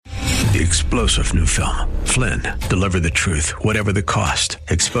The explosive new film, Flynn, deliver the truth, whatever the cost,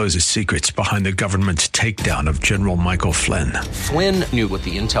 exposes secrets behind the government's takedown of General Michael Flynn. Flynn knew what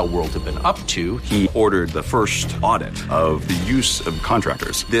the intel world had been up to. He ordered the first audit of the use of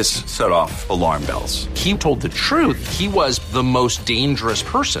contractors. This set off alarm bells. He told the truth. He was the most dangerous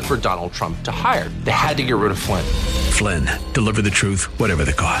person for Donald Trump to hire. They had to get rid of Flynn. Flynn, deliver the truth, whatever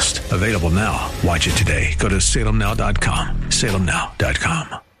the cost. Available now. Watch it today. Go to salemnow.com.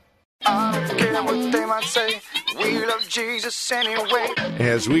 salemnow.com. I don't care what they might say. We love Jesus anyway.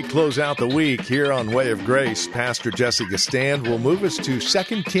 As we close out the week here on Way of Grace, Pastor Jesse Gastand will move us to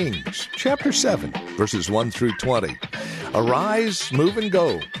 2 Kings, chapter 7, verses 1 through 20. Arise, move, and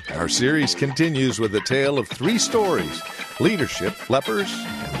go. Our series continues with a tale of 3 stories: leadership, lepers,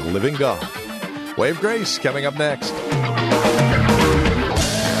 and the living God. Way of Grace coming up next.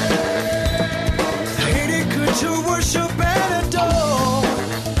 Lady, could you worship and adore?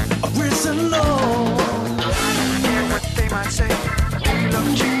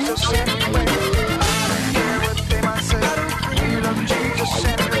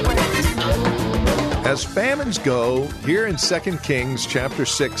 As famines go, here in 2 Kings chapter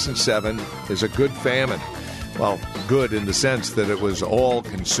 6 and 7 is a good famine. Well, good in the sense that it was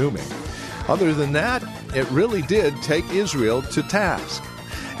all-consuming. Other than that, it really did take Israel to task.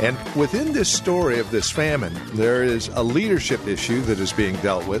 And within this story of this famine, there is a leadership issue that is being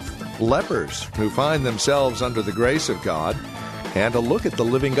dealt with, lepers who find themselves under the grace of God, and a look at the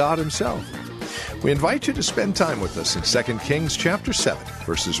living God himself. We invite you to spend time with us in 2 Kings chapter 7,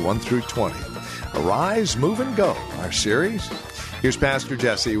 verses 1 through 20. Arise, move, and go, our series. Here's Pastor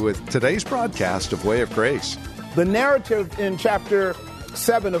Jesse with today's broadcast of Way of Grace. The narrative in chapter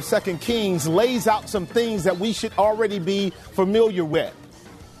 7 of 2 Kings lays out some things that we should already be familiar with.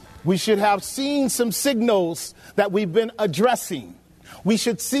 We should have seen some signals that we've been addressing. We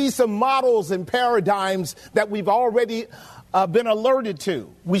should see some models and paradigms that we've already been alerted to.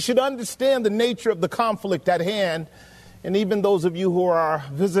 We should understand the nature of the conflict at hand. And even those of you who are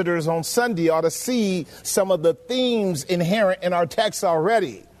visitors on Sunday ought to see some of the themes inherent in our text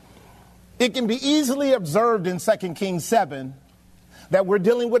already. It can be easily observed in 2 Kings 7 that we're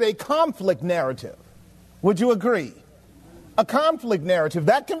dealing with a conflict narrative. Would you agree? A conflict narrative.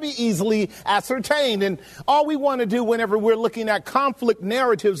 That can be easily ascertained. And all we want to do whenever we're looking at conflict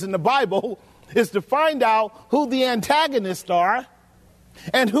narratives in the Bible is to find out who the antagonists are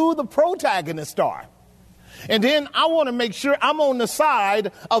and who the protagonists are. And then I want to make sure I'm on the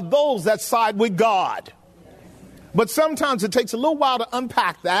side of those that side with God. But sometimes it takes a little while to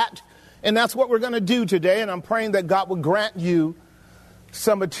unpack that. And that's what we're going to do today. And I'm praying that God will grant you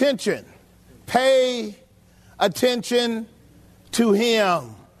some attention. Pay attention to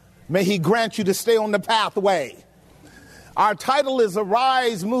him. May he grant you to stay on the pathway. Our title is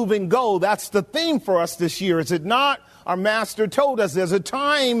Arise, Move, and Go. That's the theme for us this year, is it not? Our master told us there's a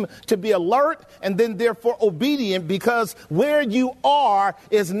time to be alert and then therefore obedient, because where you are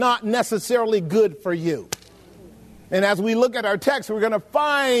is not necessarily good for you. And as we look at our text, we're going to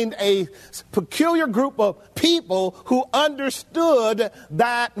find a peculiar group of people who understood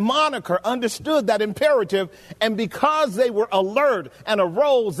that moniker, understood that imperative, and because they were alert and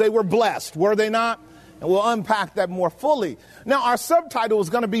arose, they were blessed, were they not? And we'll unpack that more fully. Now, our subtitle is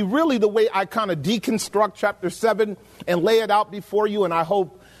going to be really the way I kind of deconstruct chapter 7 and lay it out before you, and I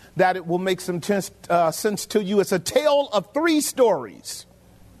hope that it will make some sense to you. It's a tale of 3 stories.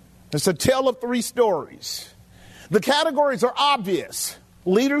 It's a tale of 3 stories. The categories are obvious.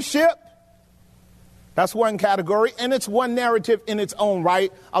 Leadership, that's one category, and it's one narrative in its own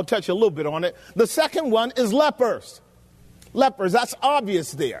right. I'll touch a little bit on it. The second one is lepers. Lepers, that's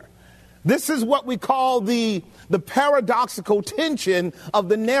obvious there. This is what we call the paradoxical tension of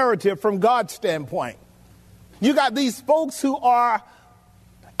the narrative from God's standpoint. You got these folks who are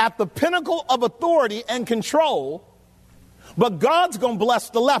at the pinnacle of authority and control, but God's going to bless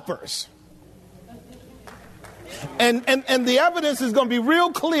the lepers. And the evidence is going to be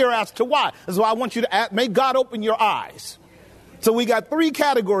real clear as to why. That's why I want you to make God open your eyes. So we got 3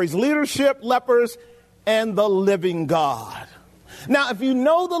 categories: leadership, lepers, and the living God. Now, if you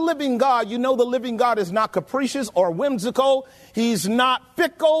know the living God, you know the living God is not capricious or whimsical. He's not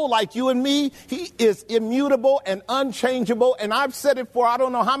fickle like you and me. He is immutable and unchangeable. And I've said it for I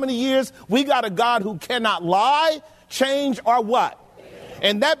don't know how many years. We got a God who cannot lie, change, or what?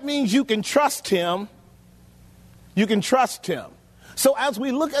 And that means you can trust him. You can trust him. So as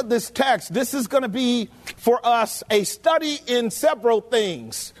we look at this text, this is going to be for us a study in several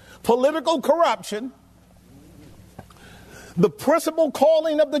things: political corruption, the principal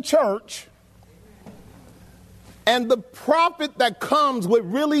calling of the church, and the profit that comes with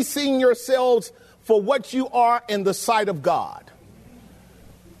really seeing yourselves for what you are in the sight of God.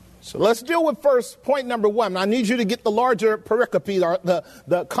 So let's deal with first point number one. I need you to get the larger pericope, or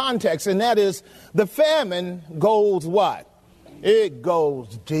the context, and that is the famine goes what? It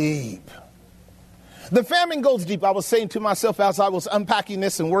goes deep. The famine goes deep. I was saying to myself as I was unpacking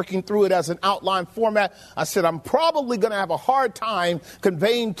this and working through it as an outline format, I said, I'm probably going to have a hard time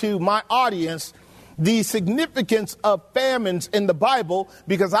conveying to my audience the significance of famines in the Bible,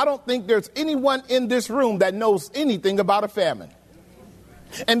 because I don't think there's anyone in this room that knows anything about a famine.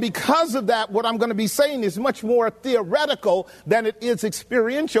 And because of that, what I'm going to be saying is much more theoretical than it is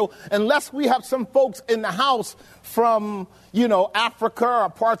experiential, unless we have some folks in the house from, Africa or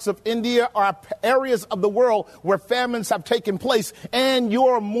parts of India or areas of the world where famines have taken place and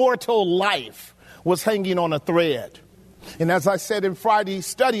your mortal life was hanging on a thread. And as I said in Friday's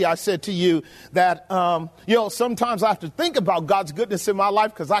study, I said to you that, sometimes I have to think about God's goodness in my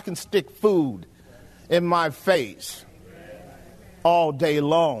life because I can stick food in my face all day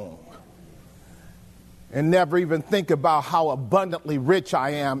long and never even think about how abundantly rich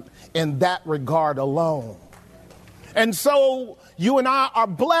I am in that regard alone. And so you and I are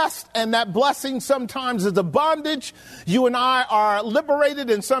blessed, and that blessing sometimes is a bondage. You and I are liberated,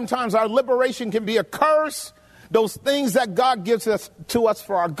 and sometimes our liberation can be a curse. Those things that God gives us to us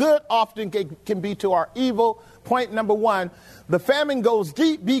for our good often can be to our evil. Point number one, the famine goes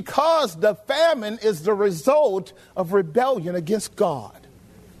deep because the famine is the result of rebellion against God.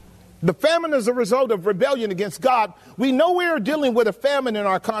 The famine is a result of rebellion against God. We know we are dealing with a famine in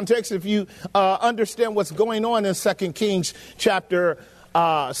our context if you understand what's going on in 2 Kings chapter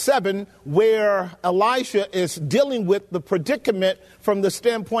 7, where Elisha is dealing with the predicament from the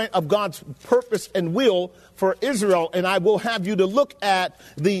standpoint of God's purpose and will for Israel. And I will have you to look at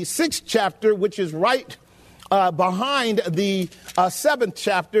the 6th chapter, which is right behind the 7th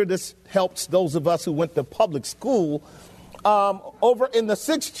chapter. This helps those of us who went to public school. Over in the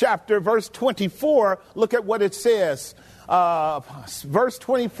 6th chapter, verse 24, look at what it says. Verse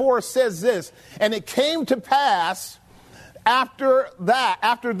 24 says this, and it came to pass after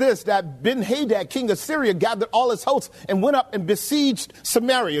this, that Ben-Hadad, king of Syria, gathered all his hosts and went up and besieged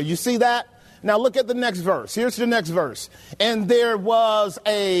Samaria. You see that? Now look at the next verse. Here's the next verse. And there was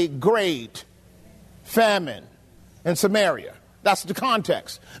a great famine in Samaria. That's the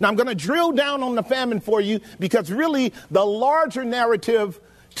context. Now I'm going to drill down on the famine for you, because really the larger narrative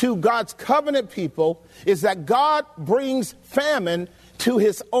to God's covenant people is that God brings famine to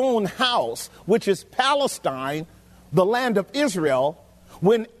his own house, which is Palestine, the land of Israel,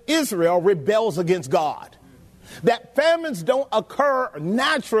 when Israel rebels against God. That famines don't occur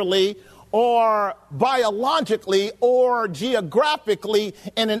naturally or biologically or geographically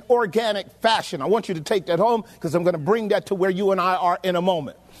in an organic fashion. I want you to take that home, because I'm going to bring that to where you and I are in a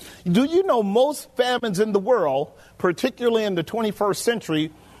moment. Do you know most famines in the world, particularly in the 21st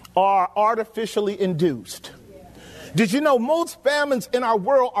century, are artificially induced? Did you know most famines in our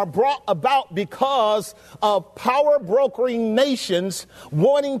world are brought about because of power brokering nations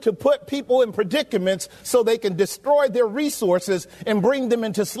wanting to put people in predicaments so they can destroy their resources and bring them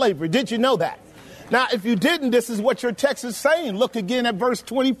into slavery? Did you know that? Now, if you didn't, this is what your text is saying. Look again at verse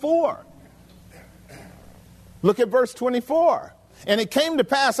 24. Look at verse 24. And it came to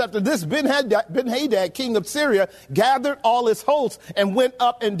pass after this, Ben-Hadad, king of Syria, gathered all his hosts and went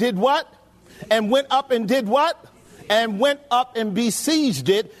up and did what? And went up and did what? And went up and besieged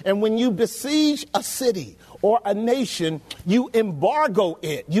it. And when you besiege a city or a nation, you embargo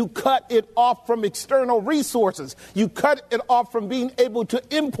it. You cut it off from external resources. You cut it off from being able to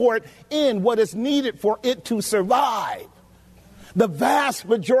import in what is needed for it to survive. The vast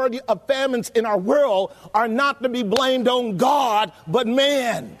majority of famines in our world are not to be blamed on God, but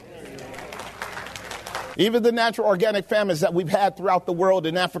man. Even the natural organic famines that we've had throughout the world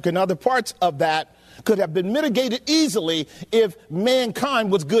in Africa and other parts of that could have been mitigated easily if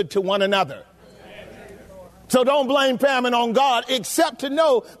mankind was good to one another. So don't blame famine on God, except to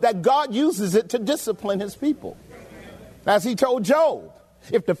know that God uses it to discipline his people. As he told Job,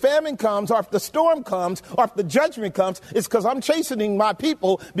 if the famine comes, or if the storm comes, or if the judgment comes, it's because I'm chastening my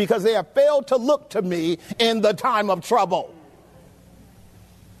people because they have failed to look to me in the time of trouble.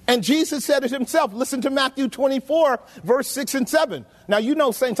 And Jesus said it himself. Listen to Matthew 24, verse 6 and 7. Now, you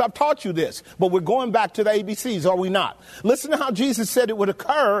know, saints, I've taught you this, but we're going back to the ABCs, are we not? Listen to how Jesus said it would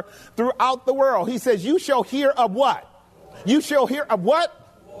occur throughout the world. He says, you shall hear of what? You shall hear of what?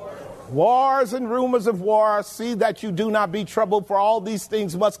 Wars and rumors of wars. See that you do not be troubled, for all these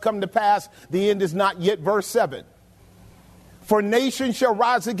things must come to pass. The end is not yet. Verse 7. For nation shall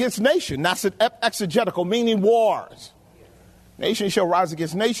rise against nation. That's an exegetical, meaning wars. Nation shall rise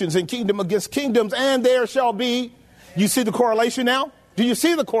against nations and kingdom against kingdoms, and there shall be, you see the correlation now? Do you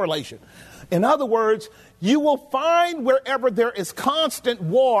see the correlation? In other words, you will find wherever there is constant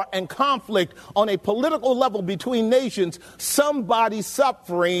war and conflict on a political level between nations, somebody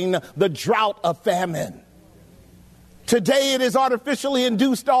suffering the drought of famine. Today it is artificially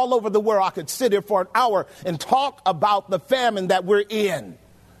induced all over the world. I could sit here for an hour and talk about the famine that we're in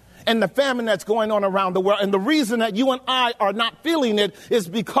and the famine that's going on around the world. And the reason that you and I are not feeling it is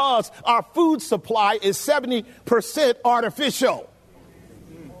because our food supply is 70% artificial.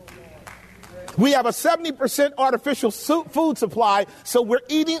 We have a 70% artificial food supply, so we're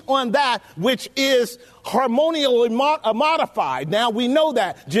eating on that which is hormonally modified. Now we know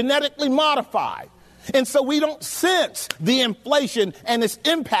that, genetically modified. And so we don't sense the inflation and its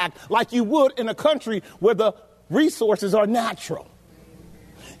impact like you would in a country where the resources are natural.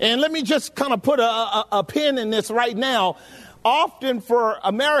 And let me just kind of put a pin in this right now. Often for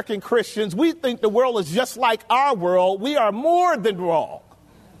American Christians, we think the world is just like our world. We are more than wrong.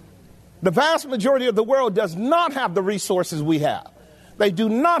 The vast majority of the world does not have the resources we have. They do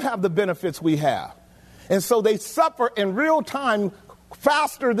not have the benefits we have. And so they suffer in real time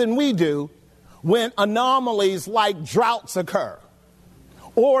faster than we do when anomalies like droughts occur,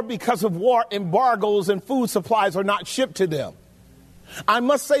 or because of war, embargoes and food supplies are not shipped to them. I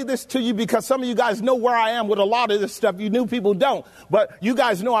must say this to you because some of you guys know where I am with a lot of this stuff. You new people don't. But you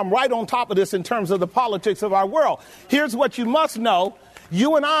guys know I'm right on top of this in terms of the politics of our world. Here's what you must know.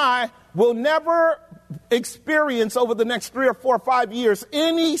 You and I will never experience over the next 3 or 4 or 5 years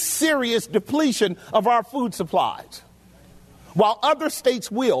any serious depletion of our food supplies, while other states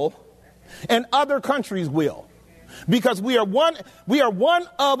will and other countries will, because we are one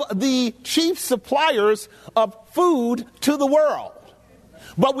of the chief suppliers of food to the world.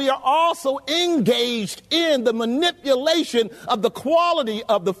 But we are also engaged in the manipulation of the quality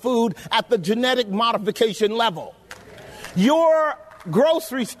of the food at the genetic modification level. Your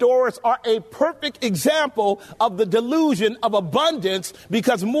grocery stores are a perfect example of the delusion of abundance,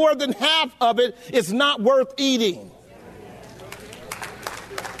 because more than half of it is not worth eating.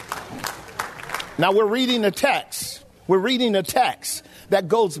 Now we're reading a text. We're reading a text that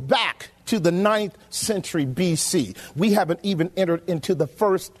goes back to the 9th century BC. We haven't even entered into the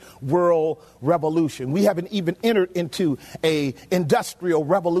First World Revolution. We haven't even entered into a industrial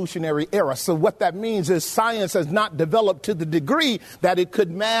revolutionary era. So what that means is science has not developed to the degree that it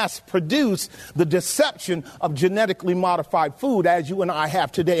could mass produce the deception of genetically modified food as you and I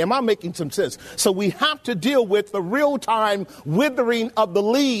have today. Am I making some sense? So we have to deal with the real-time withering of the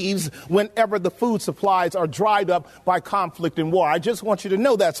leaves whenever the food supplies are dried up by conflict and war. I just want you to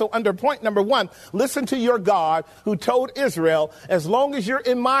know that. So under point number 1, listen to your God who told Israel, as long as you're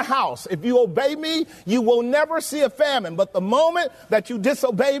in my house, if you obey me, you will never see a famine. But the moment that you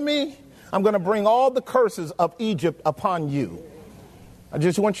disobey me, I'm going to bring all the curses of Egypt upon you. I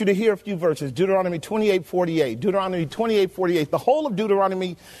just want you to hear a few verses. Deuteronomy 28:48. Deuteronomy 28:48. The whole of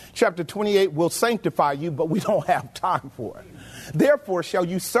Deuteronomy chapter 28 will sanctify you, but we don't have time for it. Therefore shall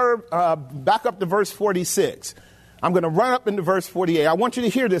you serve, back up to verse 46. I'm going to run up into verse 48. I want you to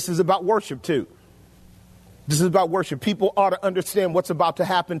hear this. This is about worship too. This is about worship. People ought to understand what's about to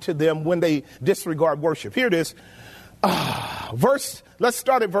happen to them when they disregard worship. Here it is. Let's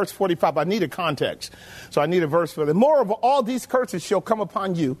start at verse 45. I need a context. So I need a verse for them. Moreover, all these curses shall come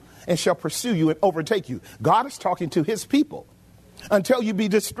upon you and shall pursue you and overtake you. God is talking to his people. Until you be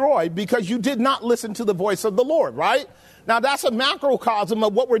destroyed because you did not listen to the voice of the Lord, right? Now that's a macrocosm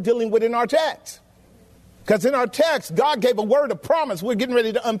of what we're dealing with in our text. Because in our text, God gave a word of promise we're getting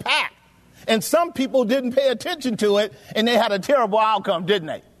ready to unpack. And some people didn't pay attention to it, and they had a terrible outcome, didn't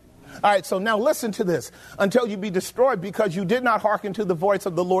they? All right, so now listen to this. Until you be destroyed because you did not hearken to the voice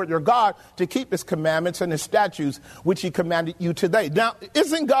of the Lord your God to keep his commandments and his statutes, which he commanded you today. Now,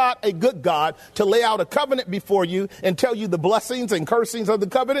 isn't God a good God to lay out a covenant before you and tell you the blessings and cursings of the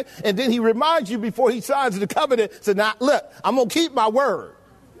covenant? And then he reminds you before he signs the covenant, so now, look, I'm going to keep my word.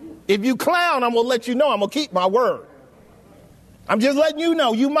 If you clown, I'm going to let you know I'm going to keep my word. I'm just letting you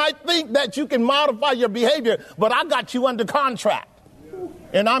know. You might think that you can modify your behavior, but I got you under contract.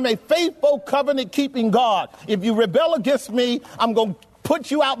 And I'm a faithful covenant-keeping God. If you rebel against me, I'm going to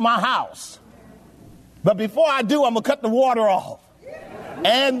put you out my house. But before I do, I'm going to cut the water off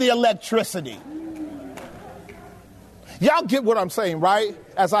and the electricity. Y'all get what I'm saying, right?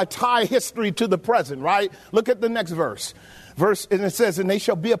 As I tie history to the present, right? Look at the next verse. And it says, and they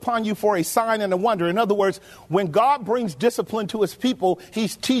shall be upon you for a sign and a wonder. In other words, when God brings discipline to his people,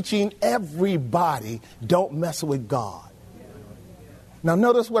 he's teaching everybody, don't mess with God. Now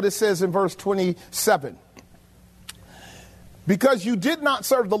notice what it says in verse 27. Because you did not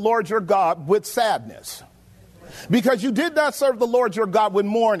serve the Lord your God with sadness. Because you did not serve the Lord your God with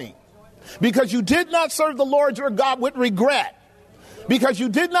mourning. Because you did not serve the Lord your God with regret. Because you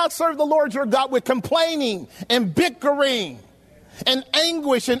did not serve the Lord your God with complaining and bickering and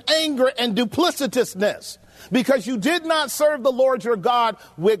anguish and anger and duplicitousness. Because you did not serve the Lord your God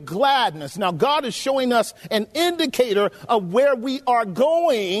with gladness. Now, God is showing us an indicator of where we are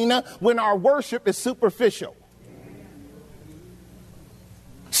going when our worship is superficial.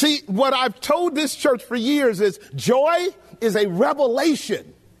 See, what I've told this church for years is joy is a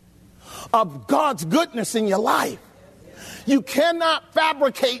revelation of God's goodness in your life. You cannot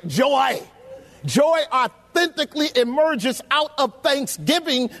fabricate joy. Joy authentically emerges out of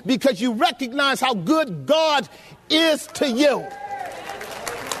thanksgiving because you recognize how good God is to you.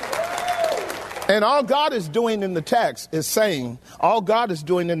 And all God is doing in the text is saying,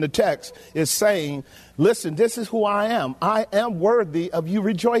 listen, this is who I am. I am worthy of you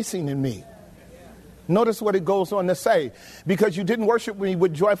rejoicing in me. Notice what it goes on to say. Because you didn't worship me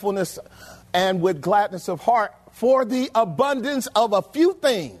with joyfulness and with gladness of heart for the abundance of a few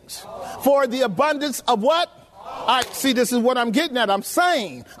things. For the abundance of what? See, this is what I'm getting at. I'm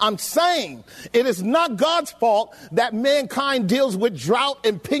saying it is not God's fault that mankind deals with drought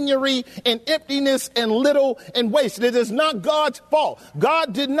and penury and emptiness and little and waste. It is not God's fault.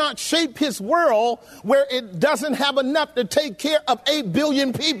 God did not shape his world where it doesn't have enough to take care of 8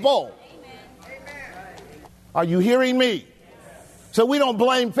 billion people. Are you hearing me? So we don't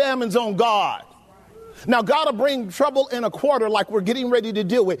blame famines on God. Now, God will bring trouble in a quarter like we're getting ready to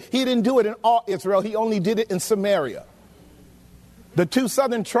deal with. He didn't do it in all Israel. He only did it in Samaria. The 2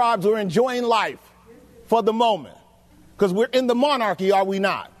 southern tribes were enjoying life for the moment because we're in the monarchy, are we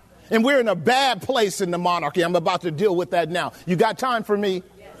not? And we're in a bad place in the monarchy. I'm about to deal with that now. You got time for me?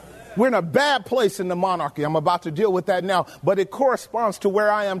 We're in a bad place in the monarchy. I'm about to deal with that now, but it corresponds to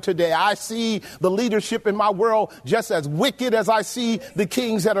where I am today. I see the leadership in my world just as wicked as I see the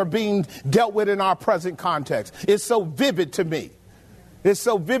kings that are being dealt with in our present context. It's so vivid to me.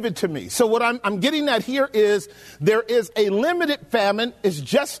 So what I'm getting at here is there is a limited famine. It's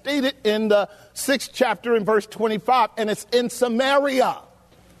just stated in the 6th chapter in verse 25, and it's in Samaria.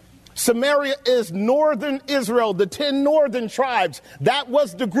 Samaria is northern Israel, the 10 northern tribes. That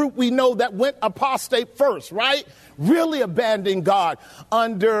was the group we know that went apostate first, right? Really abandoning God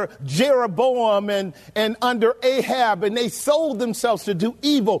under Jeroboam and under Ahab, and they sold themselves to do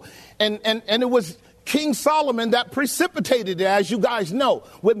evil. And it was King Solomon that precipitated it, as you guys know,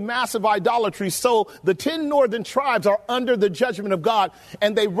 with massive idolatry. So the 10 northern tribes are under the judgment of God,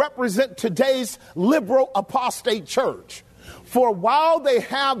 and they represent today's liberal apostate church. For while they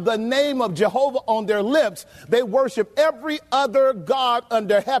have the name of Jehovah on their lips, they worship every other god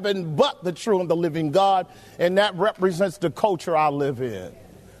under heaven but the true and the living God. And that represents the culture I live in.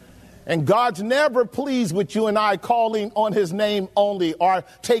 And God's never pleased with you and I calling on his name only or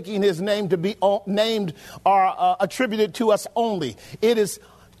taking his name to be named or attributed to us only. It is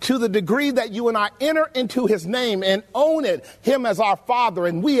to the degree that you and I enter into his name and own it, him as our father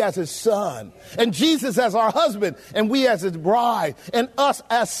and we as his son, and Jesus as our husband and we as his bride, and us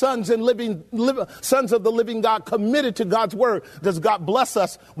as sons and sons of the living God committed to God's word. Does God bless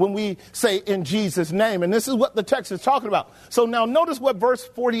us when we say in Jesus' name? And this is what the text is talking about. So now notice what verse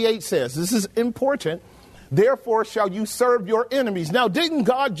 48 says. This is important. Therefore shall you serve your enemies. Now, didn't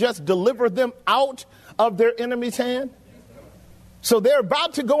God just deliver them out of their enemy's hand? So they're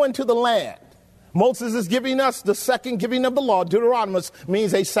about to go into the land. Moses is giving us the second giving of the law. Deuteronomy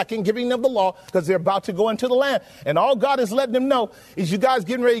means a second giving of the law because they're about to go into the land. And all God is letting them know is you guys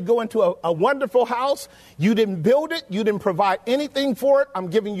getting ready to go into a wonderful house. You didn't build it. You didn't provide anything for it. I'm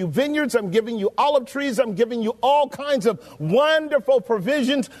giving you vineyards. I'm giving you olive trees. I'm giving you all kinds of wonderful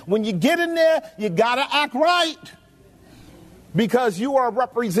provisions. When you get in there, you got to act right because you are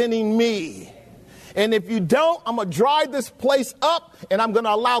representing me. And if you don't, I'm going to dry this place up and I'm going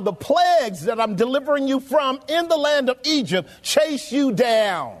to allow the plagues that I'm delivering you from in the land of Egypt chase you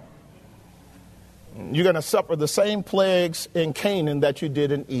down. You're going to suffer the same plagues in Canaan that you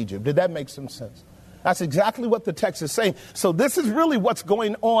did in Egypt. Did that make some sense? That's exactly what the text is saying. So this is really what's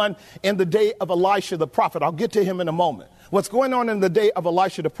going on in the day of Elisha the prophet. I'll get to him in a moment. What's going on in the day of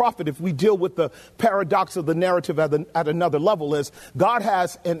Elisha the prophet, if we deal with the paradox of the narrative at another level, is God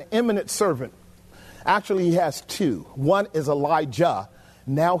has an eminent servant. Actually, he has two. One is Elijah,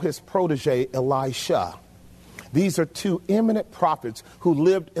 now his protege, Elisha. These are two eminent prophets who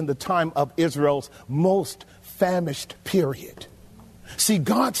lived in the time of Israel's most famished period. See,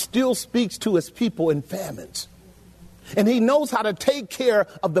 God still speaks to his people in famines. And he knows how to take care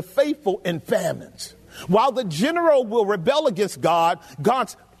of the faithful in famines. While the general will rebel against God,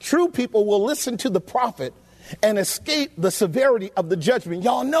 God's true people will listen to the prophet and escape the severity of the judgment.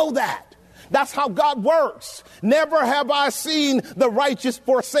 Y'all know that. That's how God works. Never have I seen the righteous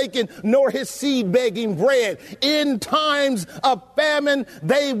forsaken, nor his seed begging bread. In times of famine,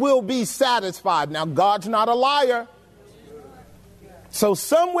 they will be satisfied. Now, God's not a liar. So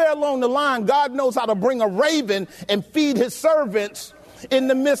somewhere along the line, God knows how to bring a raven and feed his servants in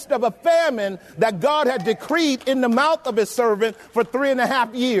the midst of a famine that God had decreed in the mouth of his servant for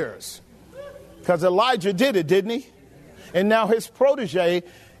 3.5 years. Because Elijah did it, didn't he? And now his protege,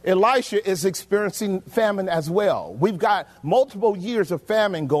 Elisha, is experiencing famine as well. We've got multiple years of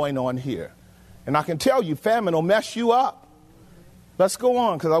famine going on here. And I can tell you, famine will mess you up. Let's go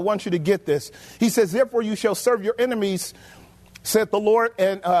on, because I want you to get this. He says, therefore you shall serve your enemies, said the Lord,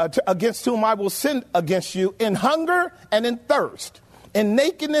 and against whom I will send against you, in hunger and in thirst, in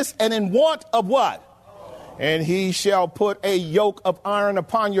nakedness and in want of what? And he shall put a yoke of iron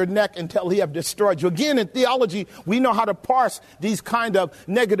upon your neck until he have destroyed you. Again, in theology, we know how to parse these kind of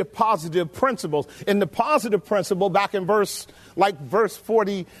negative, positive principles. In the positive principle, back in verse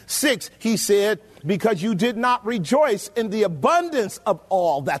 46, he said, because you did not rejoice in the abundance of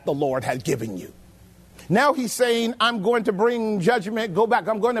all that the Lord had given you. Now he's saying, I'm going to bring judgment. Go back.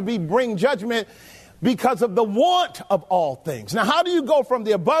 I'm going to bring judgment because of the want of all things. Now, how do you go from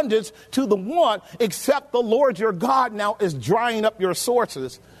the abundance to the want, except the Lord your God now is drying up your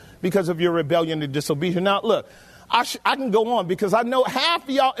sources because of your rebellion and disobedience? Now, look, I can go on because I know half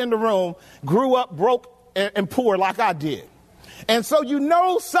of y'all in the room grew up broke and poor like I did. And so you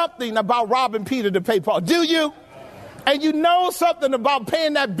know something about robbing Peter to pay Paul. Do you? And you know something about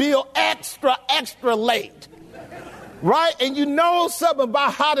paying that bill extra late. Right? And you know something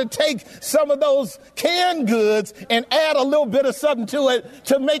about how to take some of those canned goods and add a little bit of something to it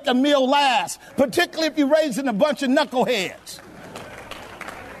to make a meal last, particularly if you're raising a bunch of knuckleheads.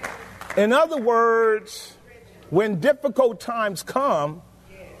 In other words, when difficult times come,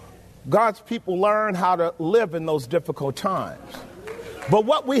 God's people learn how to live in those difficult times. But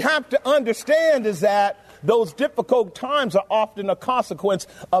what we have to understand is that those difficult times are often a consequence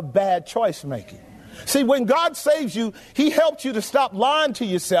of bad choice making. See, when God saves you, he helps you to stop lying to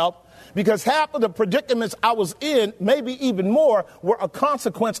yourself, because half of the predicaments I was in, maybe even more, were a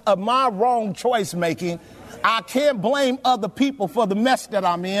consequence of my wrong choice making. I can't blame other people for the mess that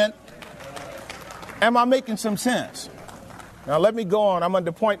I'm in. Am I making some sense? Now, let me go on. I'm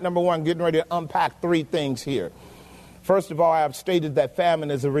under point number 1, getting ready to unpack 3 things here. First of all, I have stated that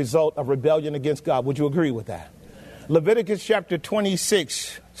famine is a result of rebellion against God. Would you agree with that? Leviticus chapter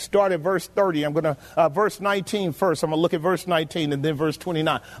 26, start at verse 30. I'm going to, verse 19 first. I'm going to look at verse 19 and then verse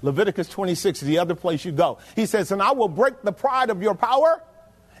 29. Leviticus 26 is the other place you go. He says, and I will break the pride of your power,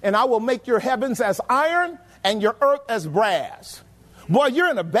 and I will make your heavens as iron and your earth as brass. Boy, you're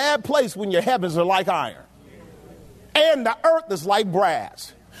in a bad place when your heavens are like iron and the earth is like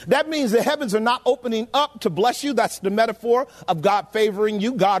brass. That means the heavens are not opening up to bless you. That's the metaphor of God favoring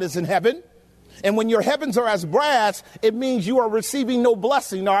you. God is in heaven. And when your heavens are as brass, it means you are receiving no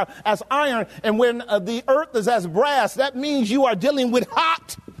blessing, or as iron. And when the earth is as brass, that means you are dealing with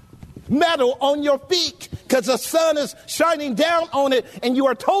hot metal on your feet because the sun is shining down on it and you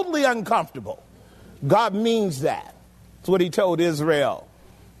are totally uncomfortable. God means that. That's what he told Israel.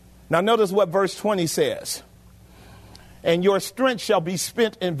 Now notice what verse 20 says. And your strength shall be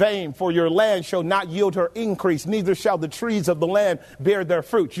spent in vain, for your land shall not yield her increase, neither shall the trees of the land bear their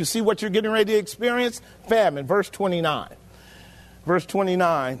fruit. You see what you're getting ready to experience? Famine. Verse 29. Verse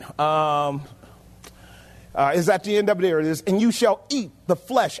 29 is at the end of it. There it is. And you shall eat the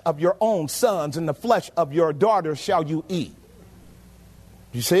flesh of your own sons, and the flesh of your daughters shall you eat.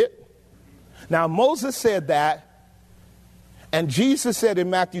 You see it? Now Moses said that. And Jesus said in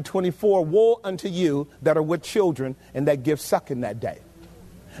Matthew 24, woe unto you that are with children and that give suck in that day.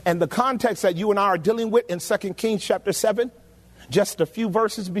 And the context that you and I are dealing with in 2 Kings chapter 7, just a few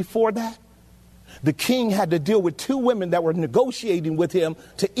verses before that, the king had to deal with 2 women that were negotiating with him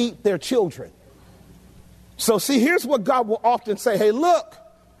to eat their children. So see, here's what God will often say. Hey, look,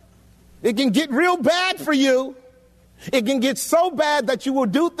 it can get real bad for you. It can get so bad that you will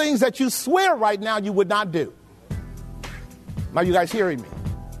do things that you swear right now you would not do. Are you guys hearing me?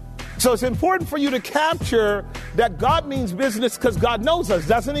 So it's important for you to capture that God means business because God knows us,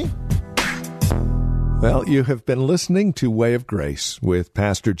 doesn't he? Well, you have been listening to Way of Grace with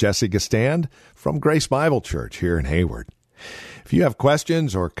Pastor Jesse Gistand from Grace Bible Church here in Hayward. If you have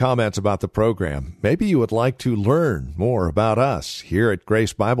questions or comments about the program, maybe you would like to learn more about us here at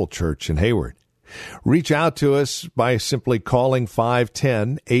Grace Bible Church in Hayward, Reach out to us by simply calling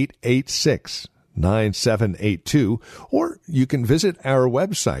 510-886-9782, or you can visit our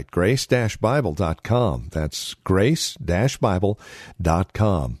website, grace-bible.com. That's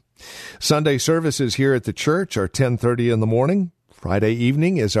grace-bible.com. Sunday services here at the church are 10:30 in the morning. Friday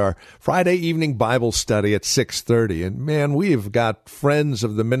evening is our Friday evening Bible study at 6:30. And man, we've got friends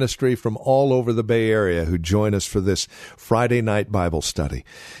of the ministry from all over the Bay Area who join us for this Friday night Bible study.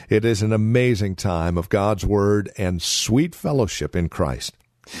 It is an amazing time of God's Word and sweet fellowship in Christ.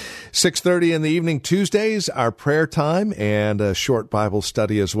 6:30 in the evening Tuesdays, our prayer time and a short Bible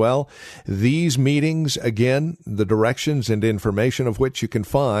study as well. These meetings, again, the directions and information of which you can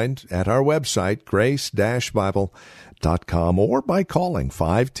find at our website, grace-bible.com, or by calling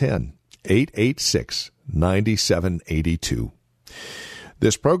 510-886-9782.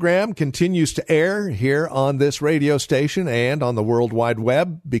 This program continues to air here on this radio station and on the World Wide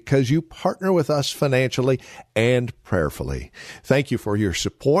Web because you partner with us financially and prayerfully. Thank you for your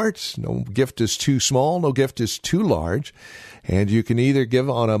support. No gift is too small, no gift is too large, and you can either give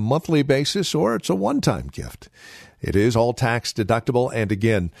on a monthly basis or it's a one-time gift. It is all tax deductible, and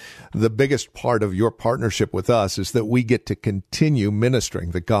again, the biggest part of your partnership with us is that we get to continue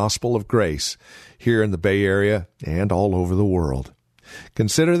ministering the gospel of grace here in the Bay Area and all over the world.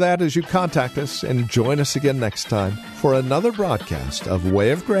 Consider that as you contact us, and join us again next time for another broadcast of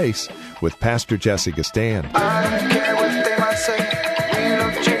Way of Grace with Pastor Jesse Gastan. I don't care what they might say, we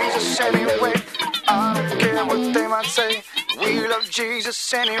love Jesus anyway. I don't care what they might say, we love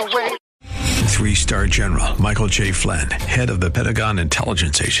Jesus anyway. 3-star General Michael J. Flynn, head of the Pentagon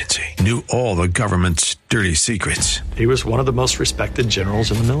Intelligence Agency, knew all the government's dirty secrets. He was one of the most respected generals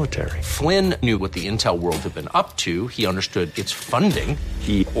in the military. Flynn knew what the intel world had been up to. He understood its funding.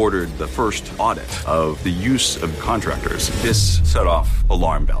 He ordered the first audit of the use of contractors. This set off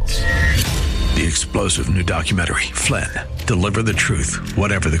alarm bells. The explosive new documentary, Flynn, Deliver the Truth,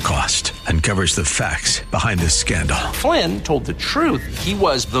 Whatever the Cost, uncovers the facts behind this scandal. Flynn told the truth. He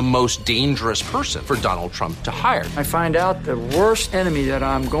was the most dangerous person for Donald Trump to hire. I find out the worst enemy that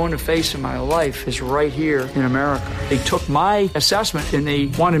I'm going to face in my life is right here in America. They took my assessment and they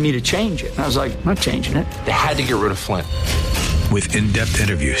wanted me to change it. And I was like, I'm not changing it. They had to get rid of Flynn. With in-depth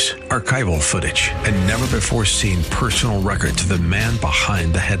interviews, archival footage, and never-before-seen personal records of the man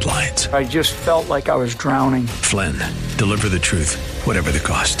behind the headlines. I just felt like I was drowning. Flynn, Deliver the Truth, Whatever the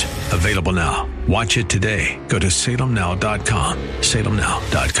Cost. Available now. Watch it today. Go to salemnow.com.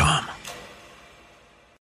 salemnow.com.